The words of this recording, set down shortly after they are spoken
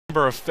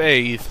of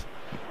faith,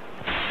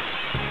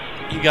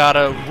 you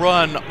gotta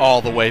run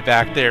all the way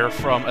back there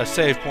from a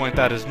save point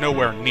that is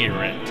nowhere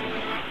near it.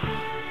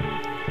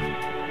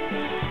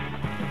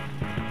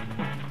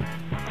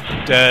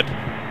 Dead.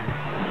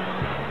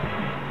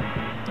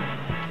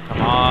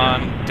 Come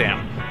on.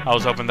 Damn. I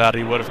was hoping that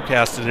he would have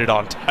casted it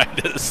on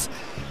Titus.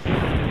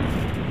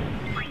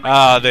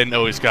 Ah, they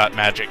know he's got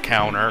magic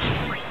counter.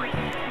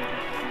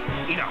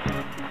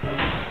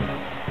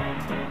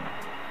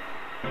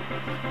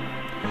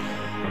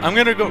 I'm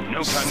gonna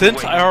go,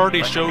 since I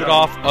already showed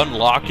off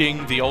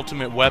unlocking the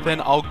ultimate weapon,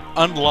 I'll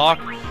unlock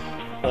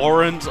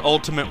Auron's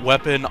ultimate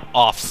weapon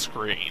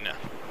off-screen.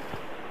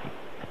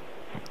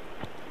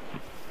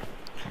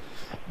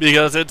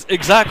 Because it's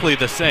exactly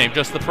the same,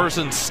 just the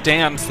person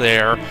stands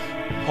there,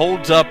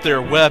 holds up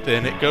their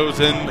weapon, it goes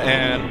in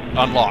and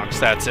unlocks,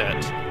 that's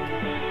it.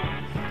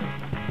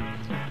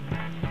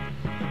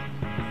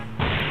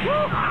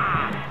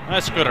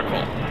 That's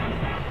critical.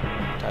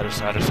 Titus,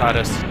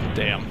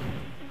 damn.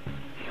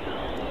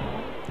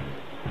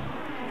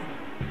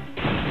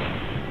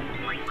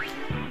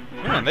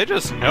 Man, they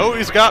just know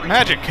he's got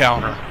magic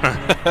counter.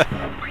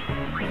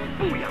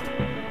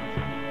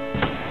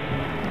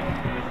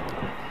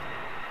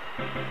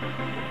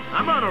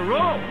 I'm on a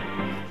roll.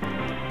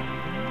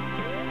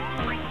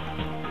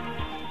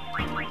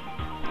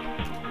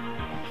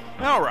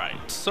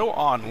 Alright, so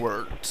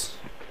onwards.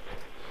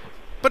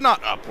 But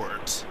not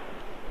upwards.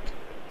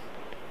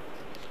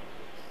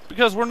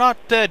 Because we're not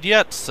dead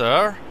yet,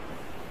 sir.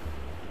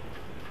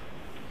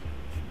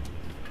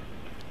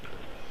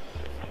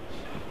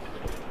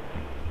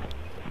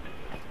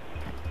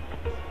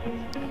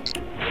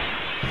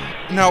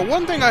 Now,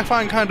 one thing I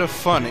find kind of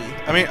funny,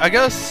 I mean, I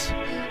guess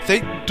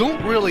they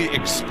don't really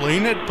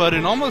explain it, but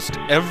in almost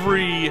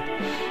every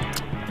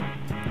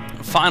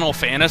Final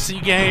Fantasy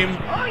game,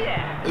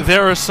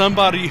 there is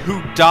somebody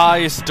who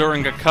dies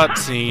during a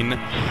cutscene,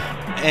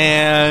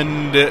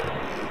 and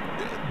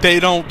they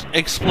don't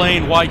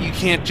explain why you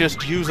can't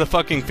just use a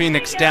fucking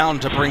Phoenix Down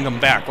to bring them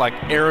back, like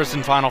Aerith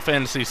in Final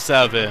Fantasy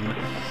VII,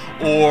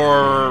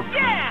 or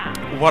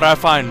what I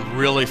find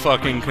really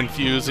fucking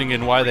confusing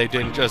and why they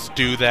didn't just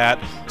do that.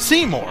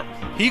 Seymour,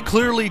 he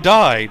clearly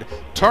died.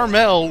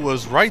 Tarmel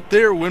was right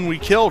there when we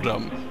killed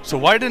him, so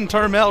why didn't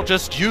Tarmel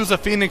just use a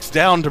Phoenix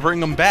Down to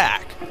bring him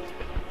back?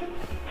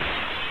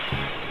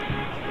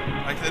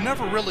 Like, they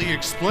never really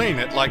explain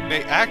it. Like,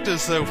 they act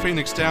as though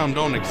Phoenix Down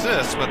don't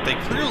exist, but they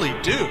clearly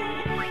do.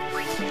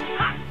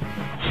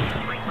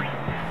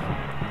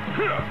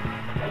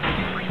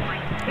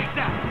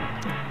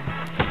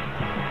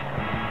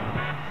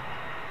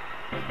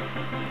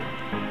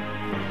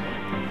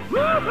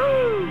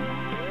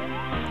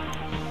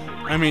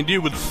 I mean,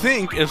 you would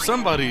think if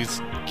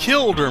somebody's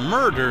killed or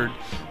murdered,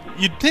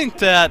 you'd think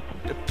that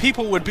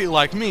people would be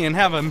like me and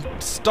have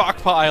a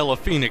stockpile of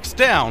Phoenix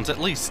Downs, at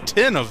least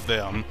 10 of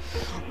them.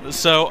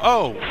 So,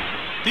 oh,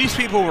 these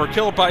people were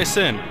killed by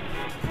Sin.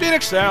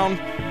 Phoenix Down.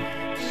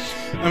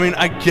 I mean,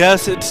 I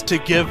guess it's to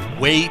give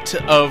weight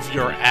of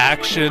your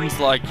actions,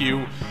 like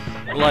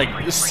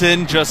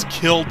Sin just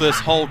killed this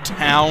whole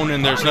town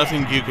and there's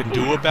nothing you can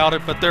do about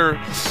it, but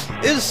there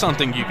is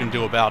something you can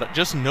do about it.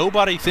 Just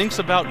nobody thinks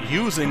about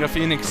using a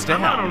Phoenix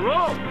Down. I'm on a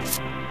roll.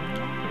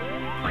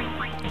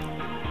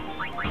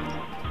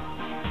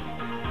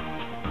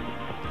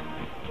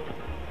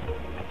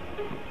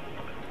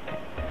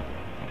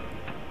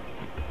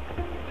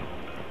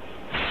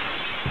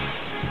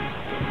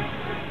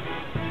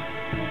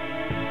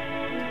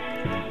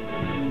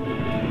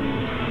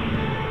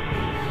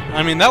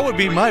 I mean, that would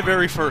be my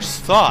very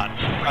first thought.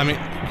 I mean,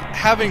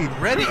 having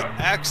ready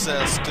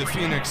access to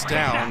Phoenix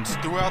Downs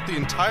throughout the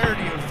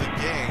entirety of the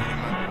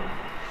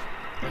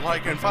game,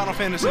 like in Final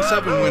Fantasy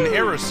VII when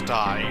Aerith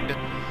died,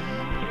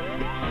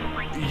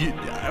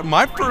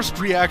 my first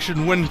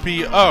reaction wouldn't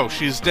be, oh,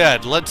 she's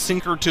dead, let's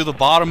sink her to the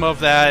bottom of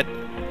that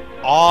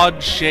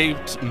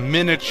odd-shaped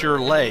miniature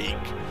lake.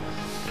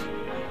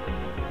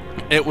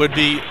 It would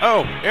be,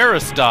 oh,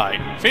 Aerith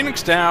died,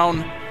 Phoenix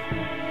Down.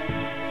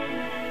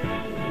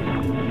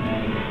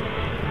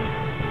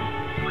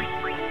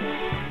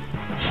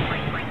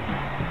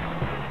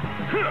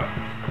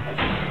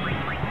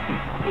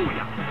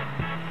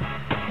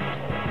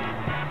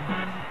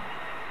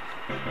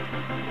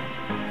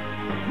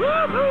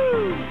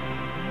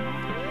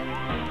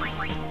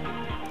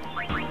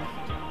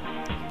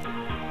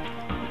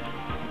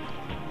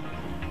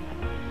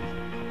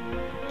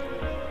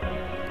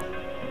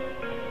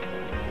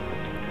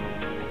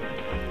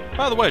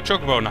 By the way,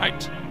 Chocobo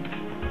Knight.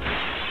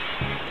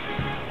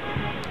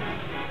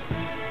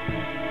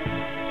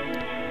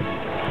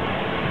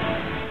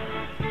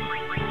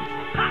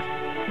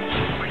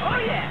 Oh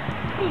yeah!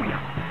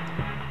 Booyah!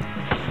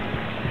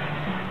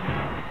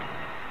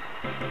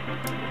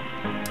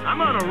 I'm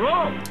on a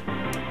roll.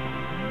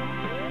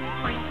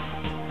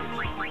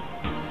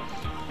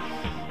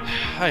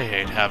 I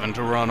hate having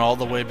to run all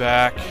the way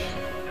back.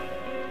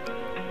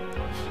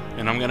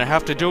 And I'm gonna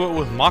have to do it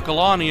with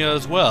Makalania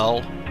as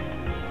well.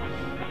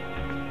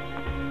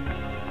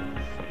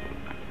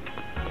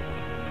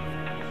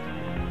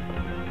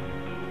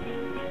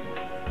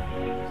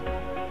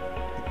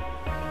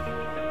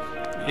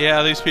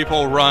 Yeah, these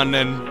people run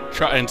and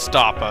try and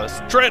stop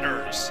us.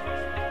 Traitors!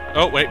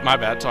 Oh, wait, my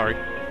bad, sorry.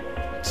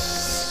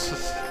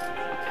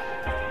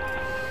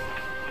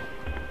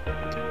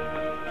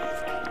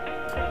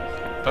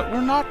 But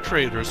we're not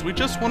traitors, we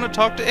just want to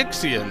talk to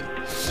Ixion.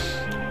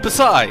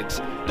 Besides,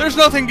 there's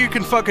nothing you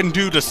can fucking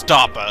do to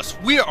stop us.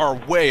 We are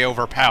way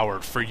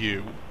overpowered for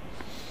you.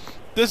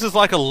 This is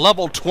like a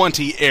level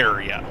 20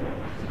 area.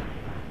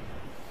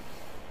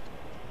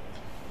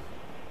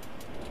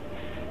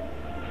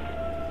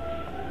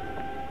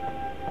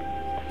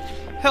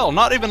 Hell,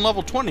 not even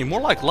level 20, more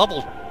like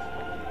level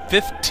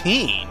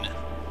 15.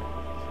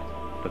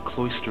 The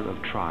cloister of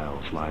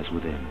trials lies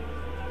within.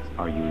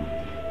 Are you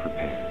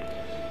prepared?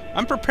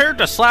 I'm prepared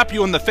to slap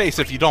you in the face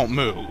if you don't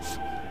move.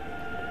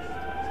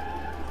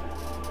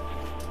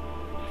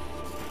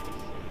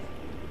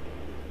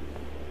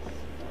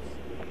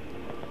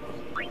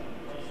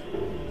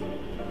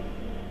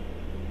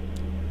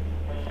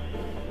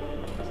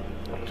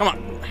 Come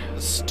on.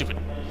 Stupid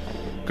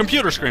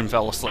computer screen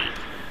fell asleep.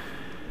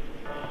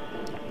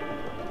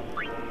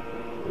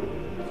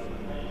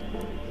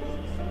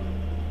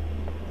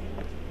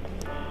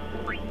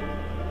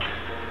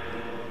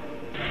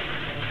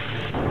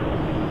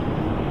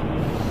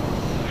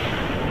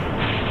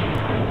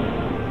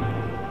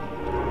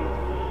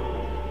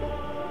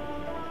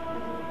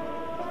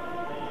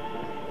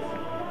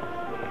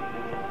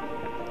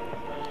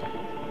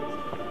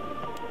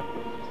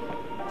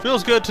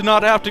 Feels good to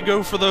not have to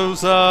go for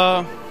those,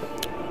 yeah,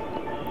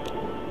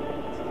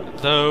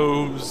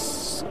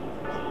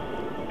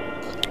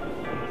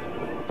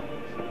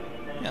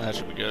 that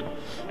should be good.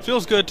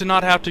 Feels good to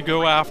not have to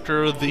go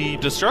after the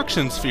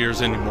destruction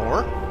spheres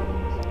anymore.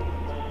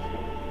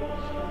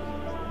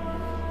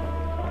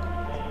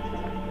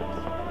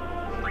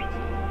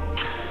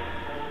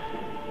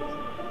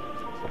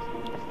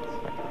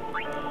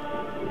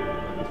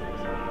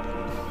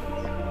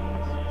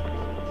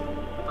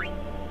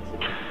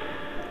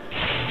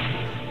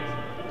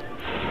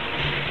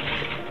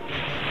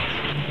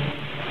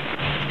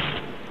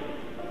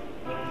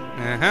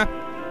 Uh-huh.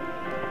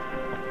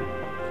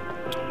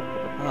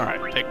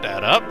 Alright, pick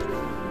that up.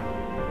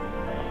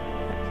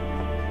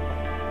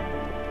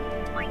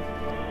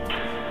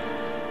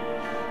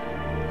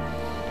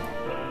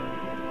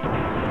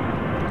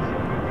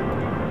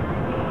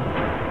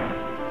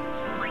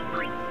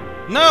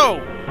 No!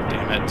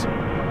 Damn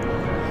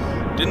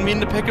it. Didn't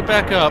mean to pick it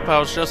back up, I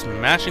was just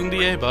mashing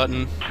the A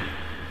button.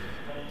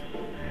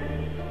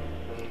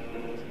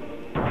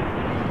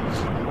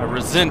 I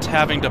resent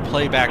having to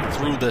play back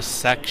through this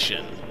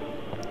section.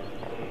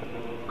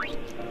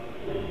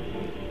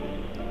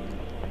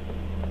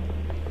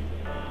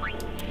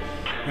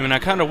 I mean, I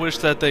kind of wish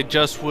that they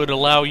just would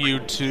allow you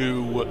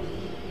to,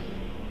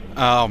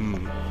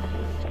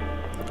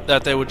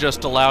 that they would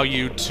just allow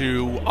you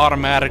to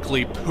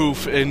automatically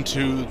poof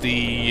into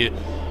the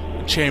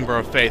Chamber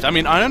of Faith. I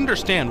mean, I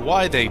understand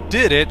why they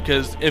did it,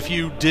 because if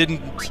you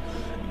didn't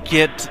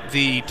get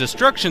the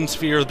Destruction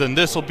Sphere, then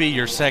this will be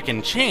your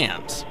second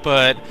chance.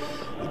 But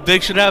they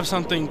should have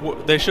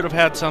something. They should have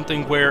had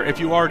something where if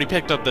you already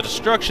picked up the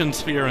Destruction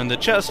Sphere in the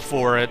chest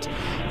for it,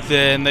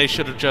 then they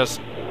should have just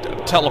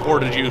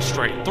teleported you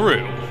straight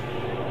through.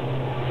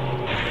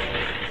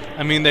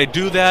 I mean, they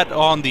do that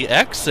on the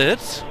exit.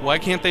 Why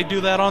can't they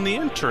do that on the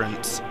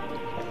entrance?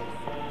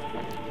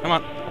 Come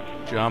on,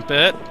 jump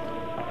it.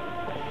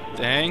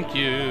 Thank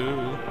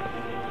you.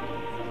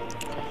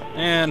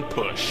 And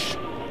push.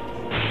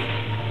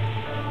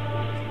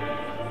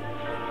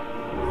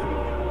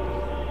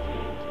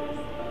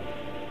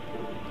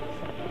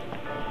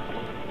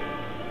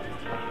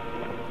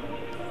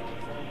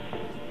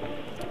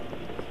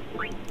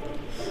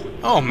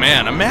 Oh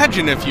man,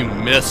 imagine if you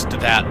missed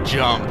that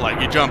jump, like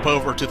you jump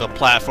over to the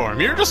platform.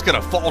 You're just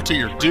gonna fall to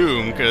your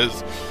doom,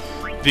 because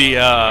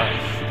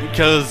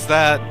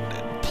that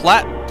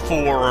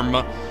platform,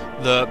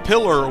 the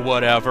pillar or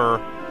whatever,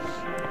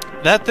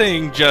 that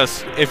thing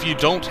just, if you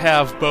don't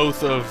have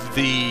both of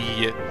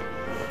the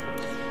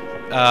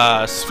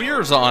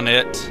spheres on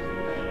it,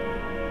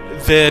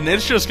 then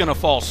it's just gonna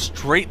fall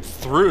straight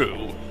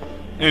through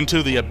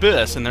into the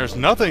abyss, and there's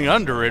nothing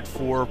under it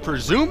for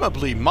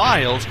presumably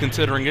miles,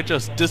 considering it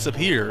just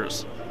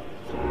disappears.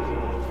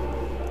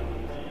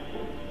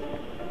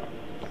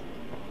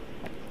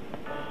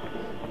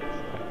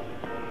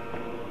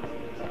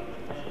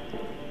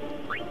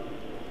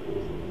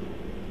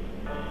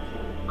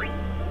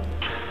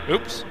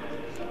 Oops.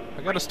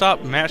 I gotta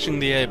stop mashing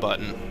the A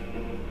button.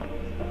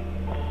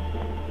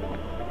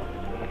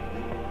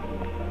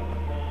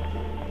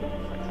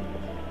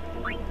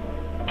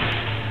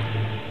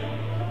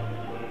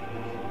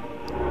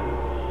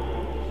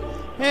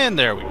 And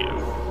there we go.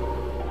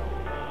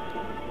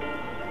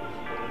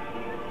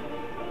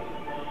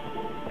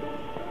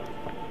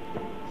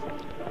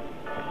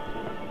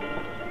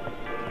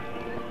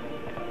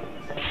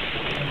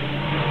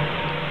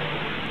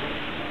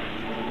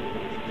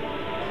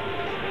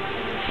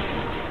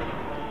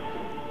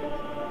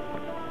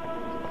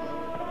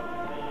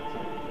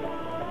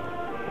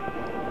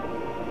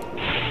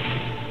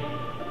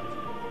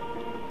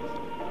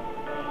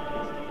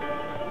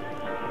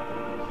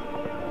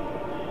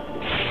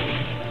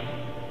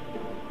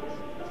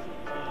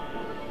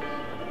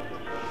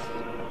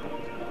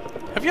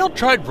 Have y'all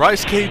tried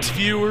rice cakes,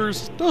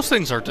 viewers? Those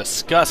things are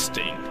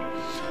disgusting.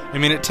 I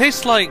mean, it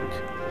tastes like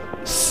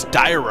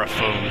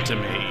styrofoam to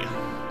me.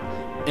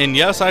 And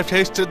yes, I've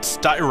tasted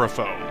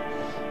styrofoam.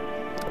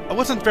 I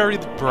wasn't very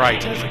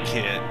bright as a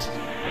kid.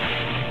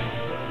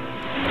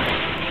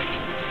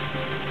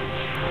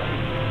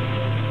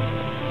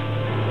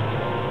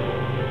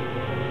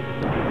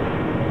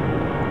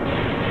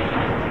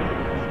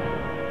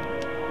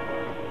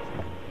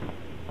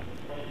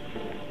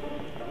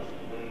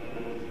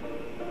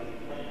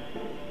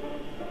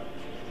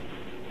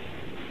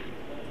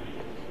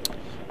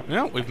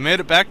 Well, we've made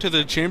it back to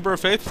the Chamber of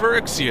Faith for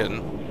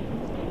Ixion.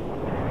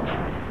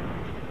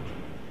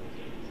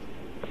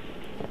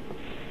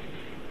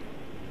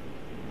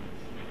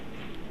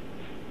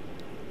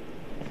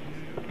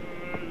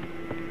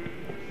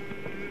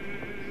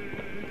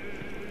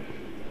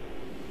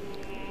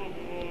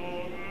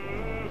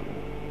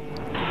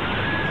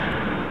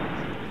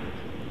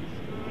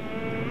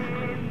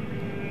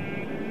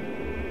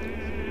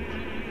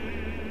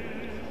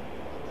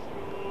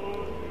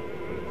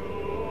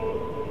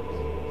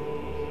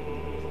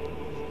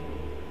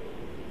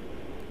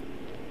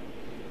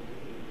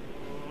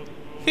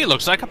 He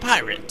looks like a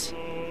pirate. For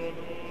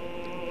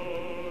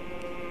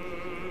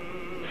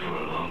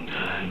a long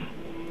time,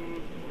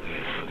 we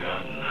had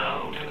forgotten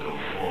how to go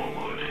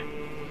forward.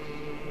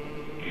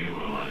 You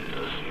reminded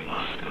us we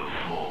must go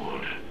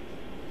forward.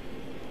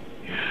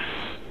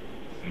 Yes,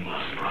 we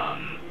must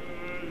run.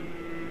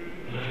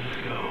 Let us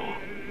go.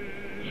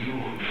 You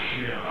will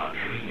share our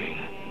dreaming.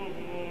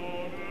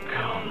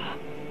 Come,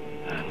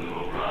 and we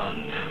will run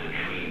to the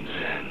dream's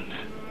end.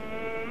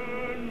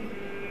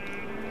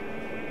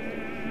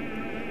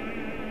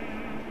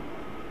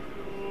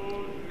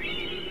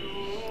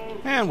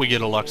 And we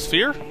get a luck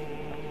sphere.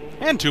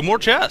 And 2 more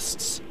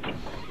chests.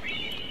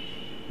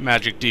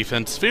 Magic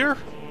defense sphere.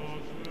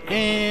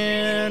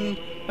 And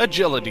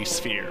agility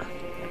sphere.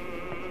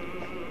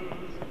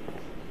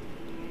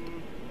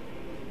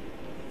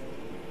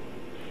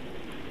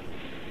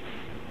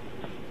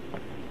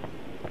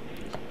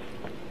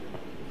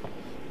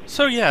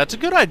 So yeah, it's a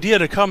good idea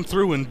to come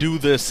through and do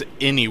this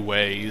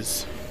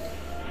anyways.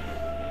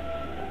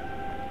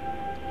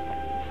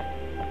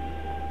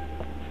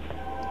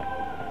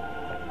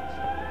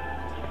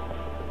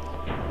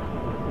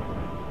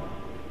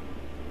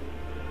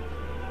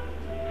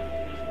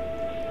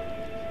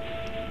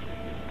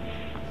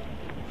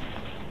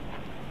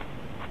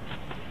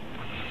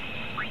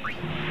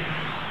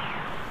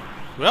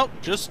 Well,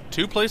 just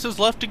 2 places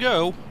left to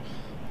go.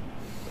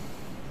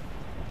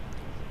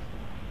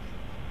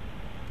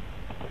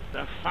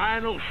 The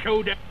final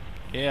showdown.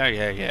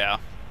 Yeah.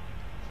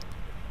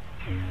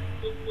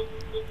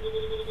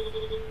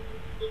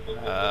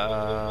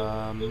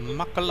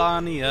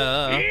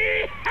 Macalania.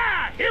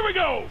 Yeehaw! Here we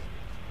go!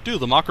 Do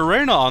the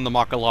Macarena on the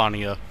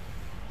Macalania.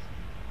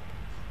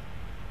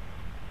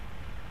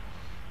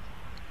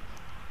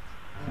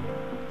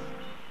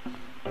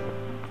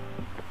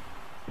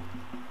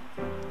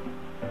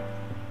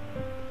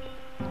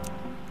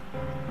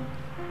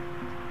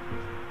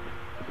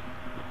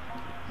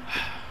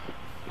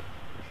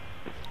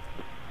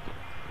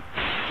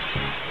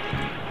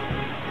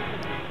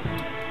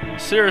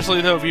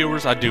 Seriously though,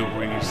 viewers,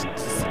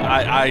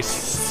 I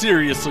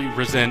seriously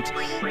resent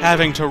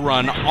having to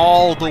run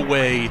all the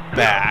way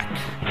back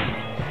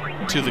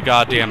to the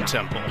goddamn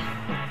temple.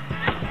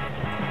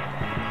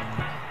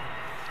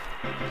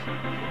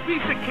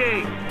 Piece of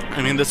cake!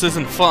 I mean, this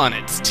isn't fun,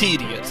 it's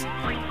tedious.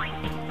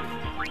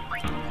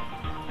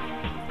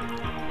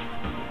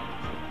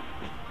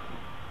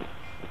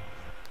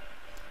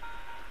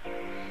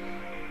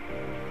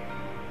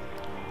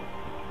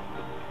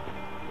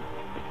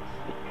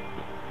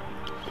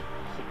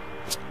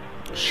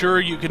 Sure,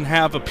 you can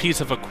have a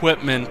piece of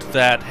equipment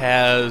that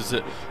has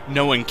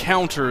no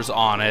encounters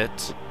on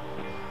it,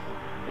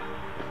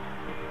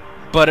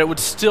 but it would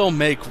still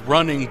make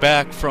running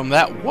back from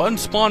that one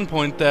spawn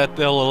point that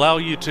they'll allow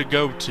you to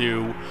go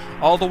to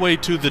all the way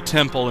to the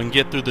temple and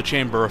get through the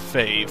Chamber of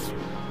Faith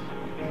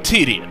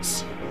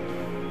tedious.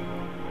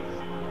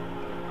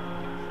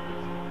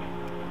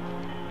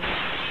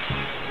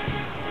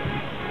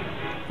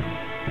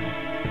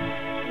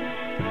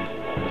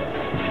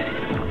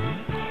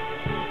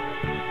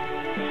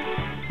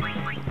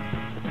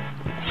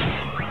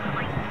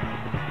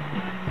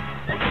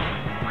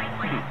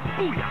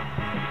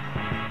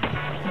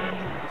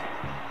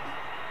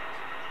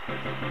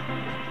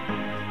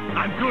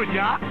 I'm good,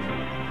 yeah?